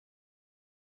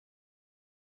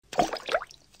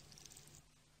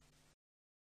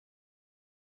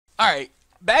Alright,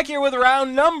 back here with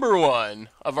round number 1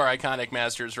 of our Iconic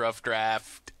Masters Rough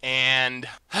Draft, and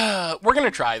we're going to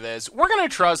try this. We're going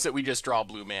to trust that we just draw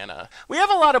blue mana. We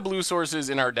have a lot of blue sources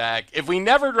in our deck. If we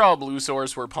never draw a blue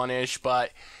source, we're punished,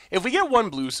 but if we get one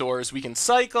blue source, we can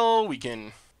cycle, we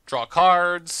can draw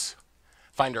cards,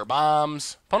 find our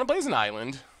bombs. Opponent plays an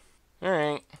island.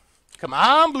 Alright, come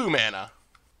on, blue mana.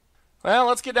 Well,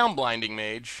 let's get down Blinding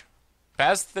Mage.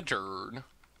 Pass the turn.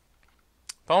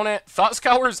 Opponent, Thought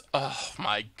Scours. Oh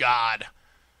my god.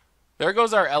 There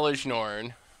goes our Elish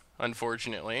Norn,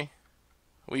 unfortunately.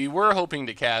 We were hoping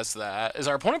to cast that. Is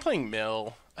our opponent playing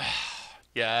Mill?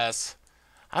 Yes.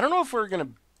 I don't know if we're going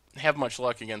to have much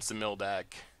luck against the Mill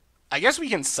deck. I guess we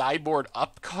can sideboard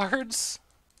up cards.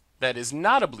 That is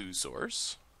not a blue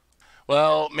source.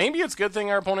 Well, maybe it's a good thing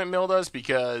our opponent milled us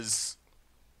because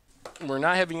we're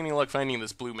not having any luck finding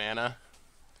this blue mana.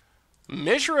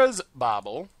 Mishra's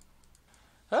Bauble.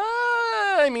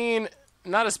 I mean,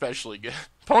 not especially good.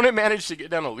 Opponent managed to get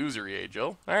down a Illusory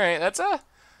Angel. Alright,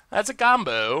 that's a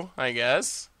combo, I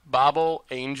guess. Bauble,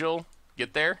 Angel,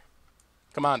 get there.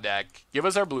 Come on, deck. Give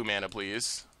us our blue mana,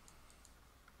 please.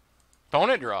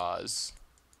 Opponent draws.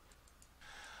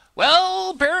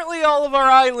 Well, apparently all of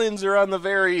our islands are on the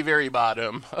very, very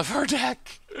bottom of our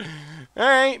deck.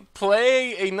 Alright,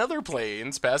 play another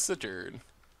Plains, pass the turn.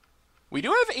 We do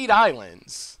have 8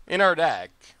 islands in our deck.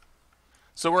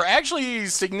 So we're actually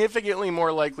significantly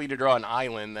more likely to draw an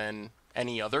island than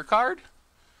any other card.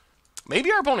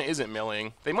 Maybe our opponent isn't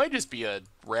milling. They might just be a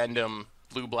random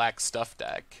blue-black stuff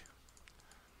deck.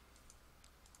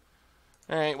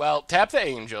 Alright, well, tap the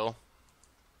Angel.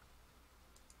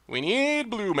 We need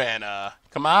blue mana.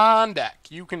 Come on, deck.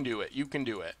 You can do it. You can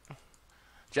do it.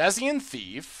 Jessian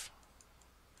Thief.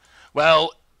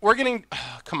 Well, we're getting...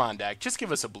 come on, deck. Just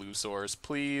give us a blue source,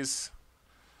 please.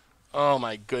 Oh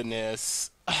my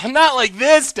goodness. Not like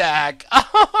this deck.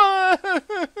 I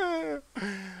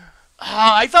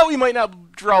thought we might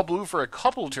not draw blue for a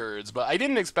couple turns, but I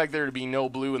didn't expect there to be no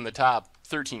blue in the top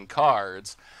 13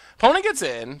 cards. Opponent gets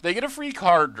in. They get a free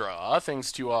card draw,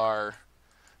 thanks to our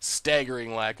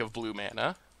staggering lack of blue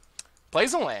mana.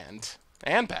 Plays a land,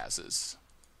 and passes.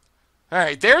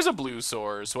 Alright, there's a blue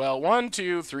source. Well, 1,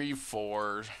 2, 3,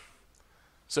 4.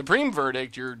 Supreme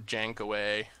Verdict, you're jank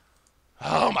away.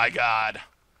 Oh my god.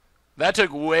 That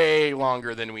took way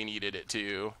longer than we needed it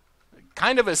to.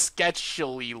 Kind of a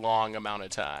sketchily long amount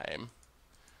of time.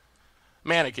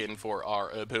 Mannequin for our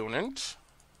opponent.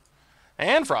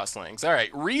 And Frostlings.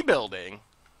 Alright, rebuilding.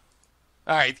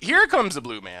 Alright, here comes the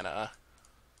blue mana.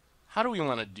 How do we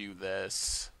want to do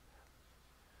this?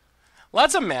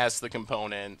 Let's amass the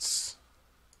components.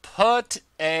 Put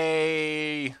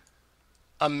amass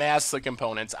the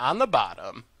components on the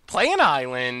bottom. Play an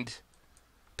island.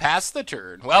 Pass the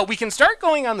turn. Well, we can start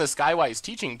going on the Skywise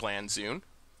Teaching plan soon.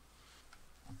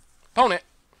 Opponent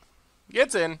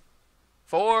gets in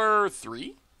for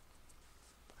 3.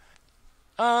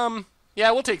 Yeah,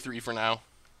 we'll take 3 for now.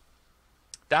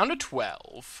 Down to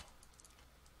 12.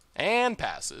 And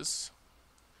passes.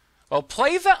 Well,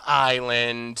 play the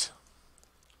island.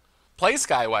 Play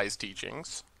Skywise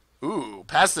Teachings. Ooh,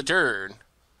 pass the turn.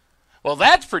 Well,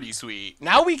 that's pretty sweet.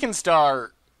 Now we can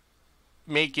start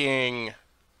making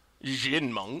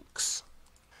Jin Monks.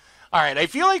 Alright, I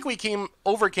feel like we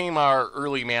overcame our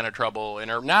early mana trouble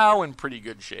and are now in pretty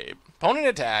good shape. Opponent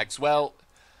attacks. Well,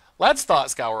 let's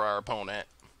Thought Scour our opponent.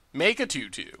 Make a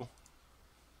 2/2.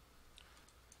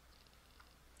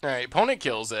 Alright, opponent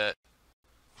kills it.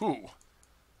 Ooh.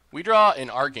 We draw an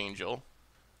Archangel.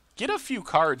 Get a few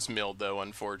cards milled, though,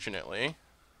 unfortunately.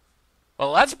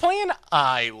 Well, let's play an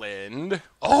island.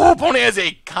 Oh, opponent has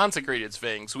a Consecrated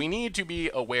Sphinx. We need to be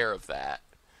aware of that.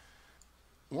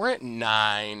 We're at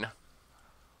 9.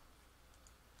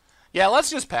 Yeah, let's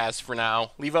just pass for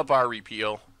now. Leave up our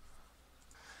repeal.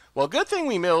 Well, good thing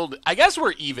we milled... I guess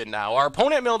we're even now. Our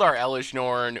opponent milled our Elish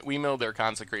Norn. We milled their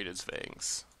Consecrated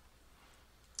Sphinx.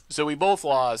 So we both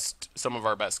lost some of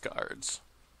our best cards.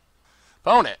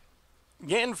 Opponent.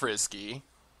 Getting frisky.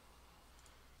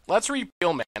 Let's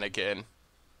repeal Mannequin.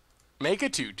 Make a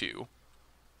 2/2.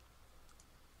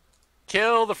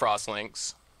 Kill the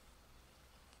Frostlings.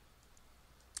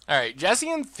 Alright,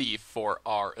 Jessian Thief for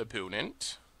our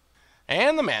opponent.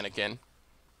 And the Mannequin.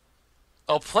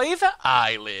 I'll play the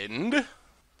island.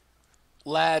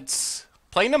 Let's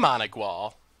play Mnemonic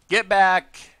Wall. Get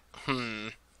back...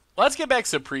 Let's get back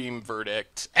Supreme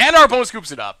Verdict. And our opponent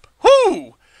scoops it up.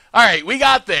 Whoo! Alright, we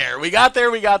got there. We got there.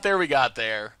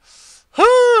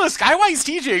 Skywise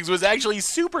Teachings was actually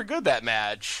super good that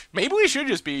match. Maybe we should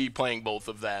just be playing both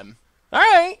of them.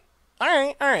 Alright.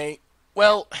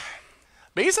 Well,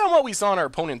 based on what we saw in our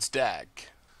opponent's deck,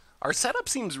 Our setup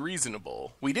seems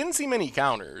reasonable. We didn't see many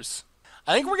counters.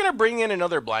 I think we're going to bring in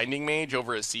another Blinding Mage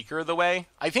over a Seeker of the Way.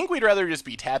 I think we'd rather just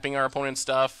be tapping our opponent's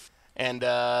stuff and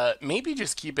maybe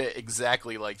just keep it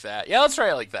exactly like that. Yeah, let's try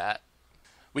it like that.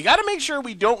 We got to make sure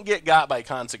we don't get got by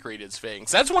Consecrated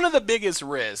Sphinx. That's one of the biggest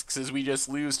risks, is we just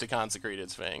lose to Consecrated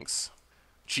Sphinx.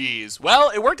 Jeez.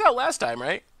 Well, it worked out last time,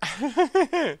 right?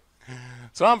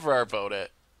 So I'm for our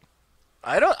opponent.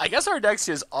 I guess our deck's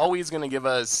just always going to give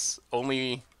us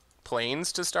only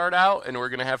planes to start out, and we're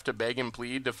going to have to beg and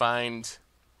plead to find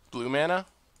blue mana.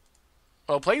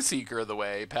 Well, play Seeker of the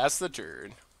Way. Pass the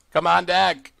turn. Come on,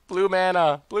 deck. Blue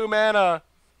mana. Blue mana.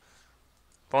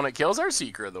 Opponent kills our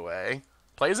Seeker of the Way.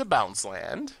 Plays a bounce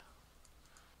land.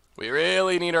 We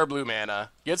really need our blue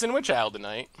mana. Gets in with Child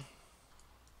tonight.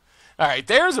 Alright,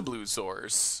 there's a blue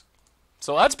source.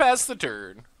 So let's pass the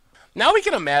turn. Now we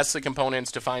can amass the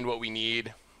components to find what we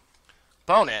need.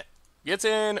 Opponent gets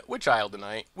in with Child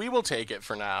tonight. We will take it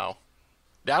for now.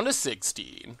 Down to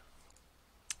 16.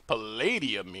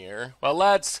 Palladium Mirror. Well,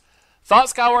 let's Thought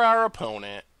Scour our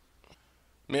opponent.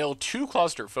 Mill 2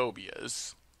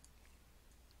 Claustrophobias.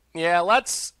 Yeah,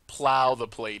 let's plow the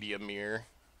Palladium Mirror.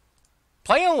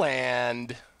 Play a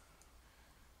land.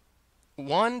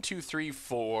 1, 2, 3,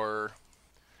 4.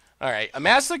 Alright,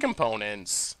 amass the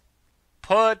components.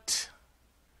 Put,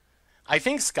 I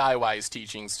think, Skywise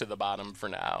Teachings to the bottom for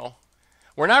now.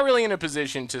 We're not really in a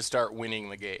position to start winning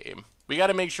the game. We got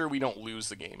to make sure we don't lose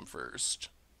the game first.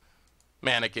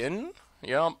 Mannequin.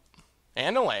 Yep.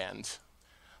 And a land.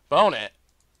 Opponent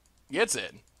gets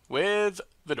in with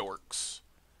the Dorks.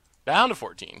 Down to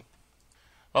 14.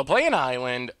 Well, play an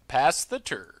island, pass the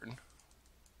turn.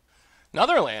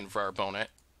 Another land for our opponent.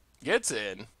 Gets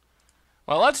in.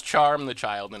 Well, let's charm the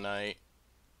Child tonight.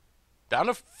 Down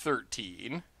to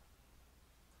 13.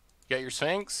 Get your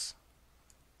Sphinx?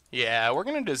 Yeah, we're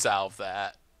going to dissolve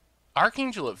that.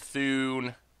 Archangel of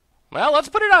Thune. Well, let's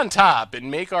put it on top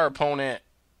and make our opponent...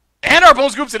 And our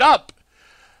opponent scoops it up!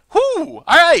 Whew!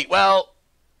 Alright, well...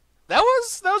 That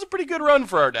was a pretty good run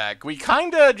for our deck. We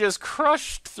kind of just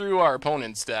crushed through our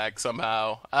opponent's deck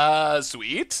somehow.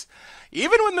 Sweet.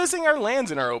 Even with missing our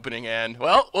lands in our opening hand.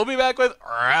 Well, we'll be back with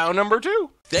round number 2.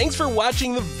 Thanks for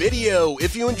watching the video.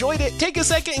 If you enjoyed it, take a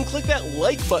second and click that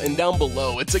like button down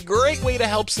below. It's a great way to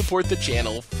help support the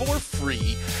channel for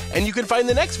free. And you can find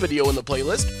the next video in the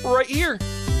playlist right here.